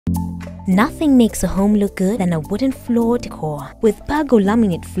Nothing makes a home look good than a wooden floor decor. With Pergo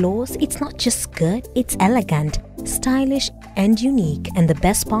Laminate floors, it's not just good, it's elegant, stylish and unique, and the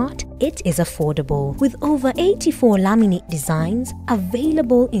best part, it is affordable. With over 84 laminate designs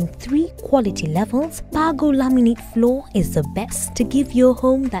available in 3 quality levels, Pergo Laminate floor is the best to give your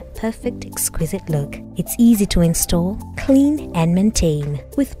home that perfect exquisite look. It's easy to install, clean and maintain.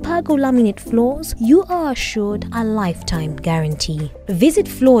 With Pergo Laminate floors, you are assured a lifetime guarantee. Visit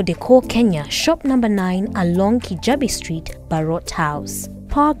Floor Decor Kenya, shop number 9 along Kijabi Street, Barot House.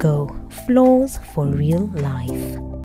 Pergo, floors for real life.